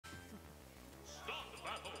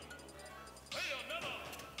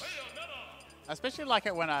I especially like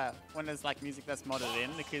it when there's like music that's modded in,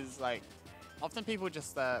 because like often people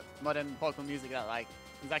just mod in Pokemon music that like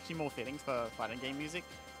is actually more fitting for fighting game music.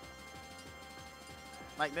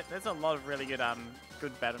 Like there's a lot of really good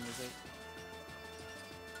good battle music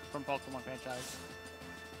from Pokemon franchise.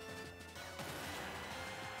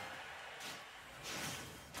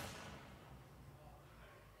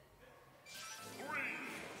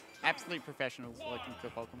 Absolute professionals working for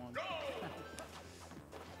Pokemon.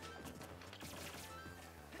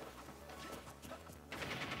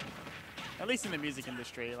 At least in the music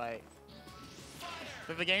industry, like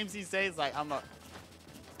for the games these days, like can't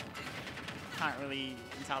really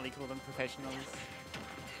entirely call them professionals.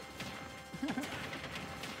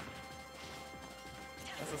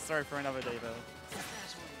 That's a story for another day, though.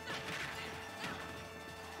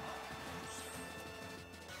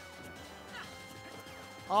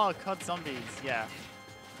 Oh, COD Zombies, yeah.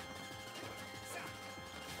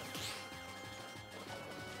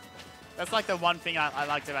 That's like the one thing I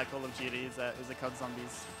liked about Call of Duty is the COD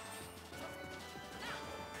Zombies.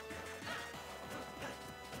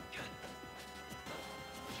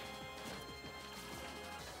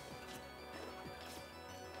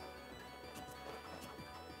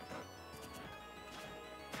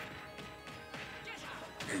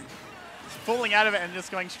 Falling out of it and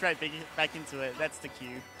just going straight back into it. That's the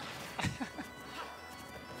cue.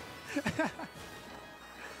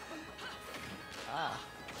 Ah.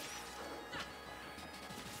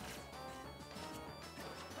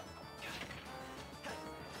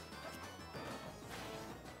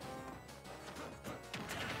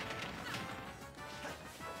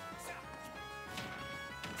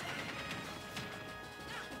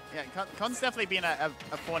 Yeah, Con's definitely been a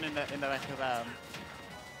pawn in the back of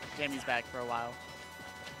Jamie's back for a while.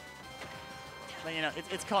 But you know,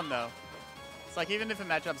 it's Con though. It's like even if a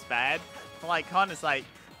matchup's bad, but like Con is like,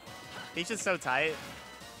 he's just so tight.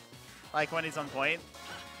 Like when he's on point,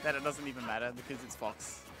 that it doesn't even matter because it's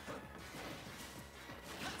Fox.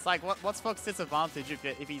 It's like what's Fox's disadvantage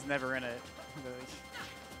if he's never in it?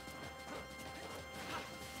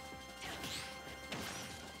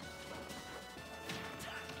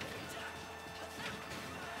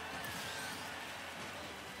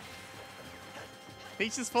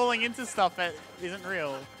 He's just falling into stuff that isn't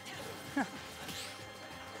real.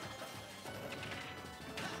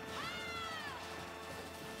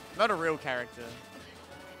 Not a real character.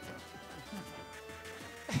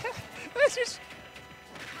 It's just...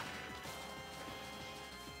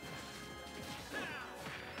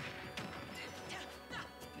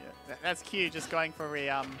 Yeah, that's cute. Just going for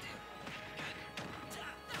a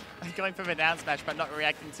going for the down smash, but not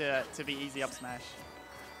reacting to the easy up smash.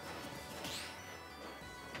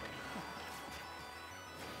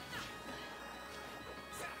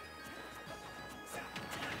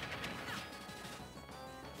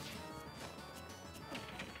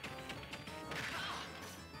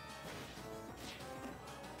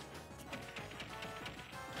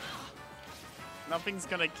 Nothing's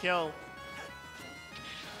gonna kill.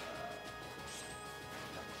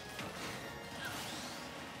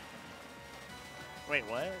 Wait,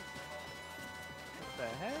 what? What the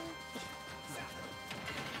heck?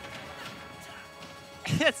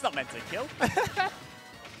 It's not meant to kill.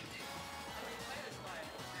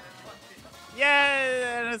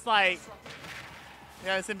 Yeah, and it's like,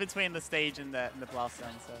 yeah, it's in between the stage and the blast zone,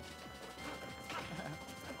 so.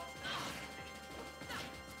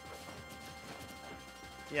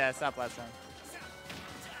 Yeah, stop blast zone.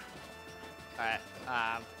 Alright,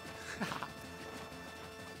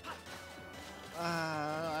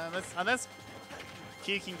 unless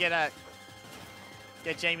Q can get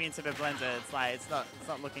Jamie into the blender, it's like it's not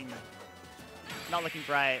looking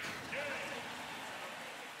bright.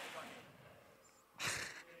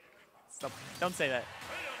 Stop! Don't say that.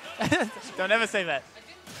 Don't ever say that.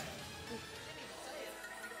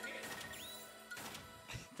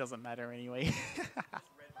 Doesn't matter anyway.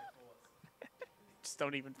 Just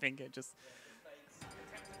don't even think it. Just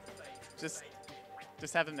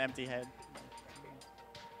have an empty head.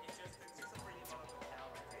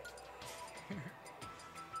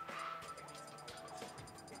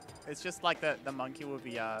 It's just like the monkey with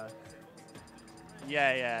the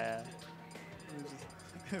yeah.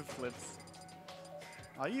 It flips.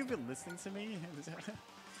 Are you even listening to me?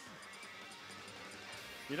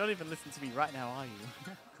 You don't even listen to me right now, are you?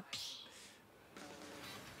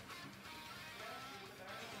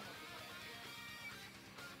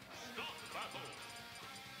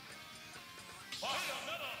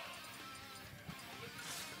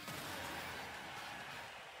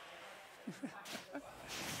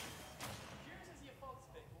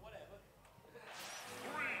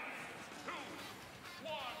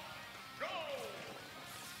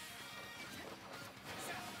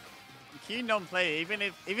 you non-player,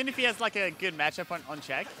 even if he has like a good matchup on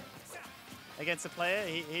check against a player,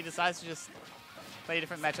 he decides to just play a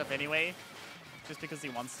different matchup anyway, just because he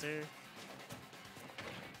wants to.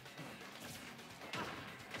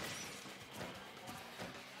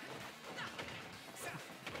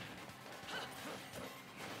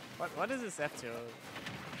 What is this F2?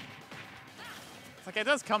 It's like it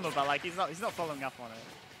does combo, but like he's not following up on it.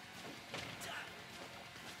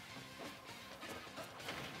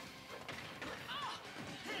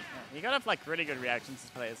 Yeah, you gotta have like really good reactions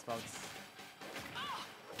to play as Fox.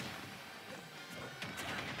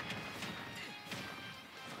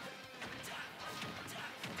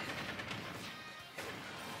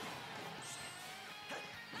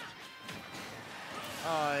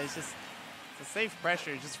 Oh, it's just the safe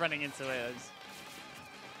pressure, just running into it.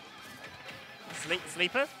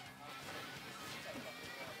 Sleeper?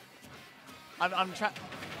 I'm trying.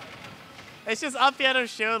 It's just up the other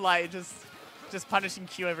shield, like just punishing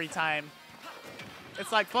Q every time.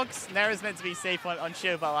 It's like Fox Nair's meant to be safe on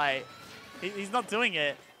shield, but like he's not doing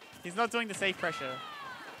it. He's not doing the safe pressure.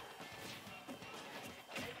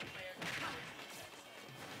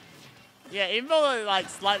 Yeah, even though like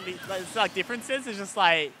slightly it's like differences, it's just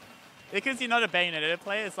like because you're not a Bayonetta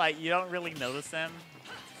player, it's like you don't really notice them.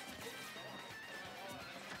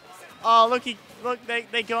 Oh, look,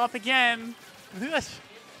 they go up again. It's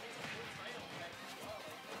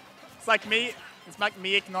like me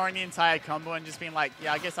ignoring the entire combo and just being like,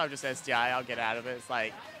 yeah, I guess I'll just SDI, I'll get out of it. It's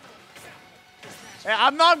like, yeah,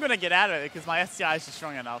 I'm not gonna get out of it because my SDI is just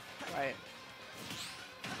strong enough. Like,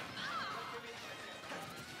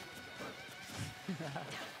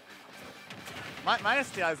 my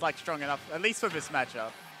SDI is like strong enough, at least for this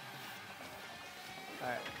matchup.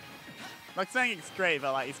 Alright. I'm not saying it's great,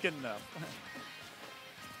 but like it's good enough.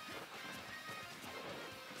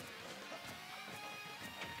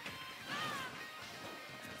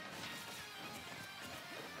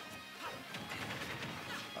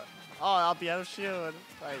 Oh, I'll be out of shield.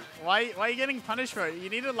 Like, why are you getting punished for it? You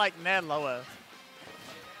need to like nair lower.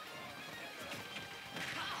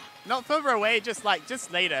 Not further away, just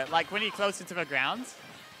later, like when you're closer to the ground.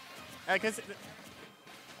 Because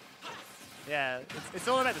yeah, it's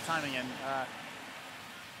all about the timing and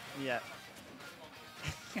yeah.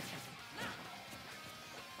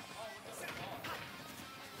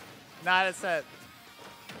 Nah, that's it.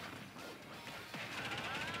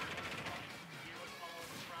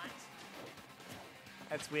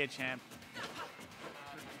 That's weird, champ.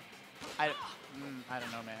 I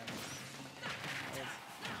don't know, man.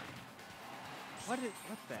 What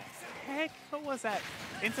the heck? What was that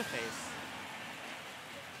interface?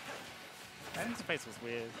 That interface was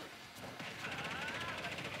weird.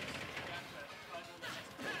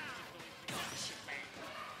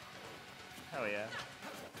 Hell yeah.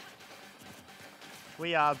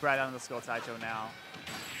 We are Brad_Taicho now.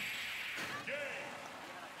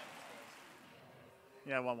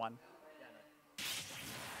 Yeah, 1-1.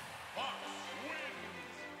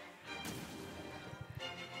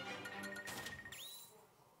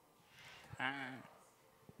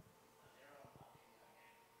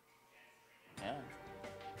 Yeah.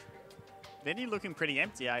 Venue looking pretty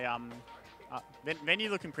empty. Venue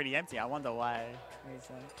looking pretty empty. I wonder why.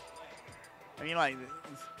 I mean, like,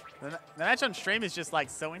 the match on stream is just like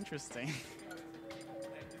so interesting.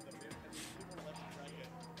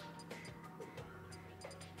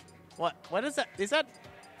 What is that? Is that?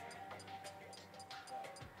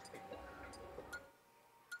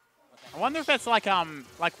 I wonder if that's like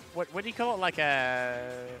what do you call it?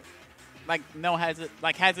 Like no hazard,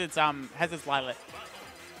 like hazards light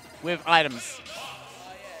with items.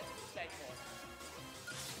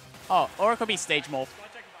 Oh, or it could be stage morph.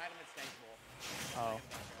 Oh,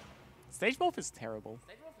 stage morph is terrible.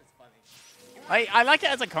 I like it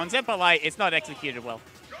as a concept, but like it's not executed well.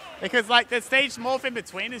 Because like the stage morph in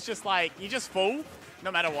between is just like you just fall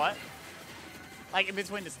no matter what. Like in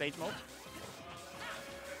between the stage morph.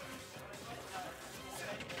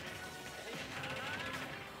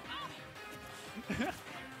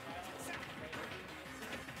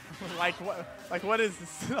 Like what? Like what is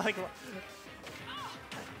this? Like what?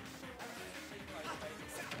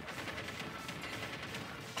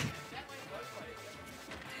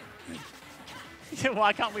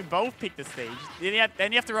 Why can't we both pick the stage? Then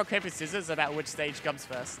you have to rock, paper, scissors about which stage comes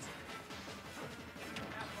first.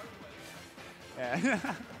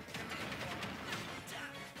 Yeah.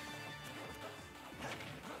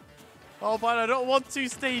 Oh, but I don't want 2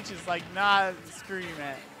 stages. Like, nah, screw you,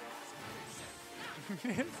 man.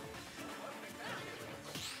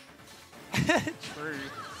 True.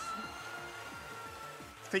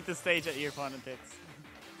 Pick the stage that your opponent picks.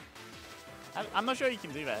 I'm not sure you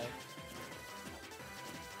can do that.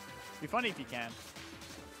 Be funny if you can.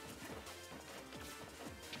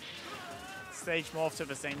 Stage morph to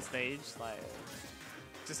the same stage, like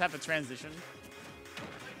just have a transition.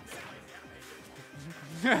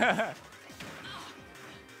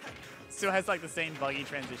 Still has like the same buggy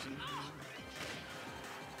transition.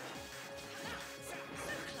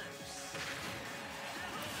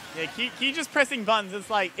 Yeah, keep just pressing buttons.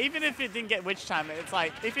 It's like even if it didn't get witch time, it's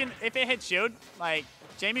like if it hit shield, like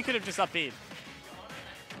Jamie could have just up beat.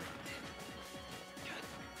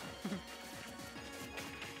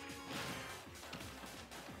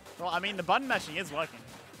 Well, I mean, the button mashing is working.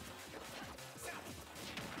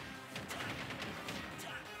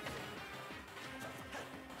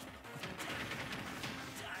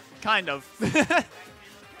 Kind of.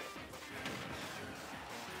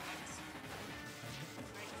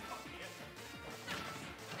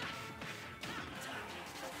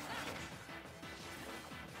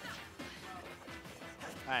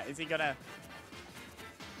 Alright, is he gonna...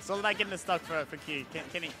 It's all about getting the stock for Q.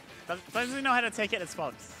 Can he... Doesn't he know how to take it as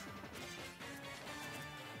Fox?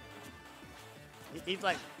 He's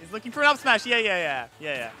like, he's looking for an up smash. Yeah.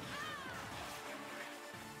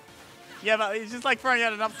 Yeah, but he's just like throwing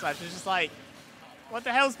out an up smash. It's just like, what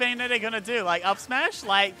the hell's Bayonetta gonna do? Like up smash?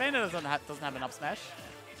 Like Bayonetta doesn't have an up smash.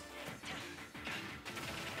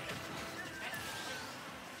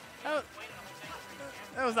 Oh,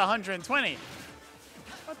 that was 120.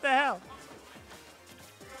 What the hell?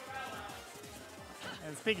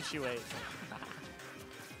 And it's Pikachu 8.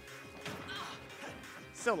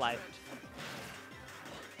 Still light.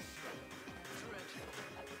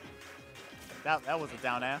 That was a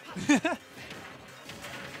down air.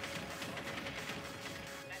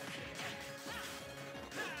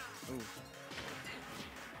 Ooh.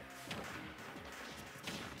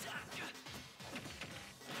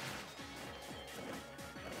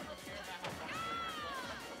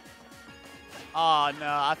 Oh no,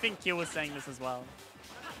 I think Q was saying this as well.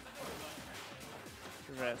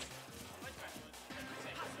 Reverse.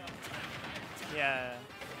 Yeah.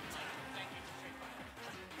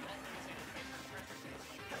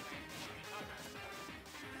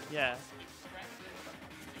 Yeah.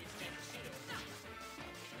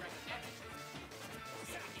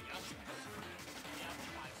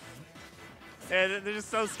 They're just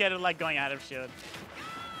so scared of like going out of shield.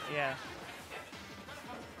 Yeah.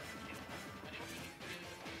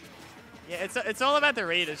 Yeah, it's all about the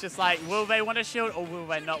read. It's just like, will they want a shield or will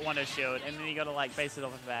they not want a shield? And then you gotta like base it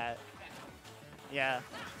off of that. Yeah.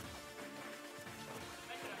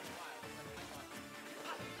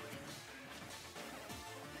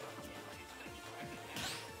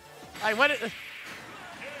 Like what?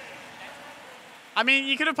 I mean,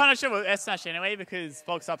 you could have punished it with S smash anyway because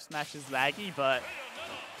Fox up smash is laggy, but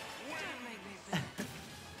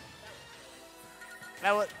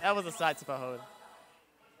that was a sight to behold.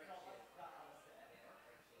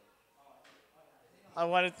 I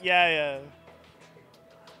wanted, yeah.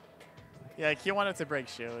 Q wanted to break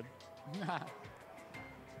shield.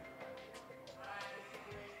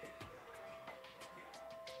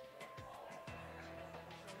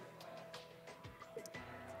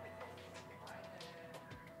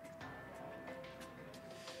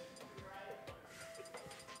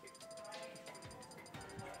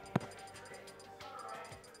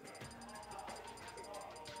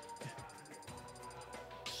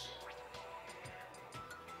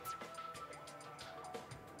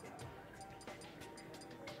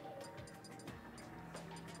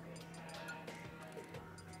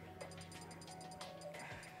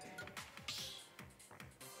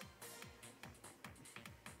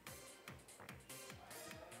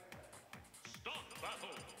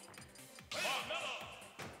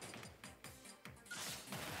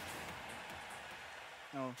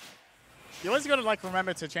 Oh. You always gotta like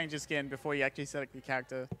remember to change your skin before you actually select your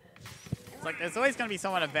character. It's like there's always gonna be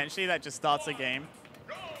someone eventually that just starts a game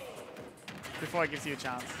before it gives you a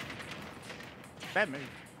chance. Bad move.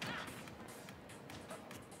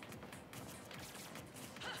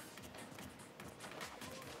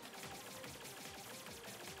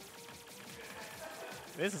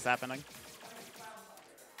 This is happening.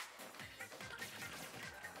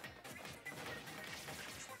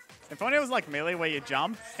 If only it was like melee where you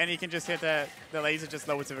jump and you can just hit the laser just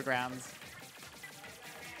lower to the ground.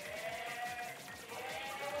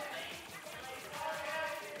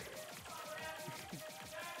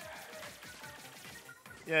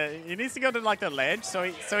 Yeah, he needs to go to like the ledge so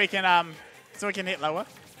he can hit lower.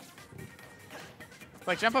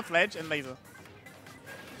 Like jump off ledge and laser.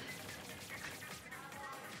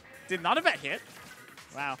 Did none of that hit?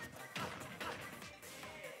 Wow.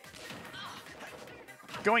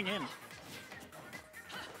 going in.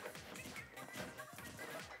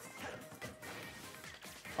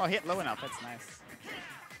 Oh, hit low enough. That's nice.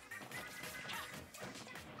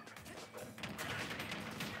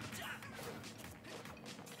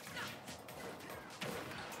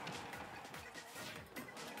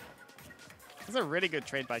 This is a really good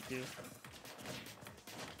trade by Q.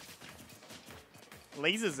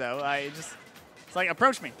 Lasers though, it's like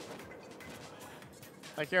approach me.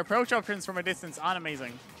 Like your approach options from a distance aren't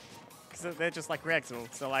amazing. Because they're just like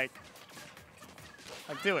reactable. So like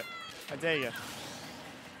do it. I dare you.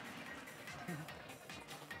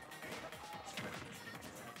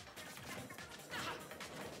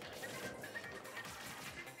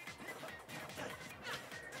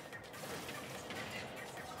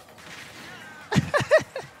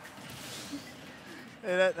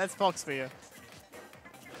 That's Fox for you.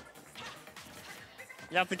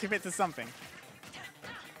 You have to commit to something.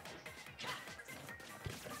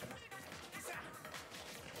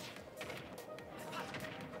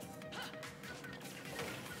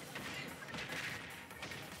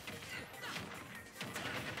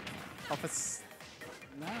 Office.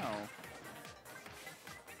 No.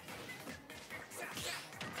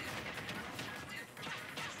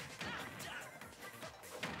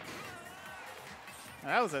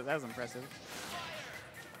 That was impressive.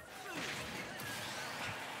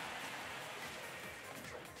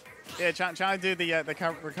 Yeah, trying to do the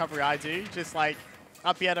recovery I do, just like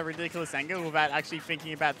up here at a ridiculous angle without actually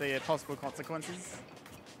thinking about the possible consequences.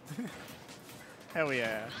 Hell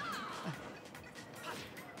yeah.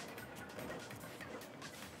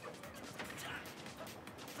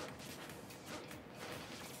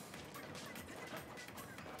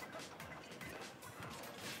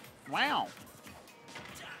 Wow.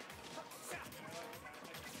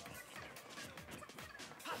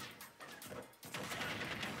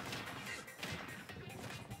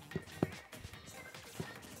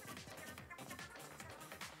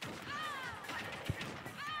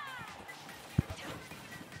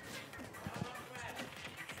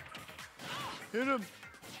 Hit him.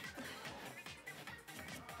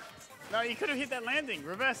 No, you could have hit that landing.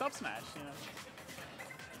 Reverse up smash, you know.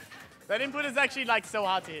 That input is actually like so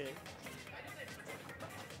hard to hit.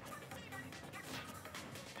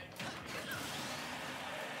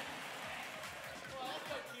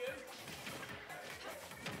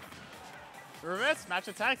 Reverse smash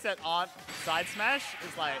attacks that aren't side smash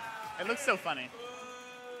is like, it looks so funny.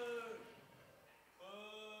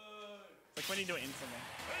 It's like when you do it instantly.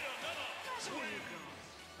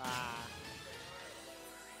 Ah.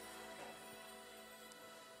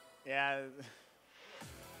 Yeah.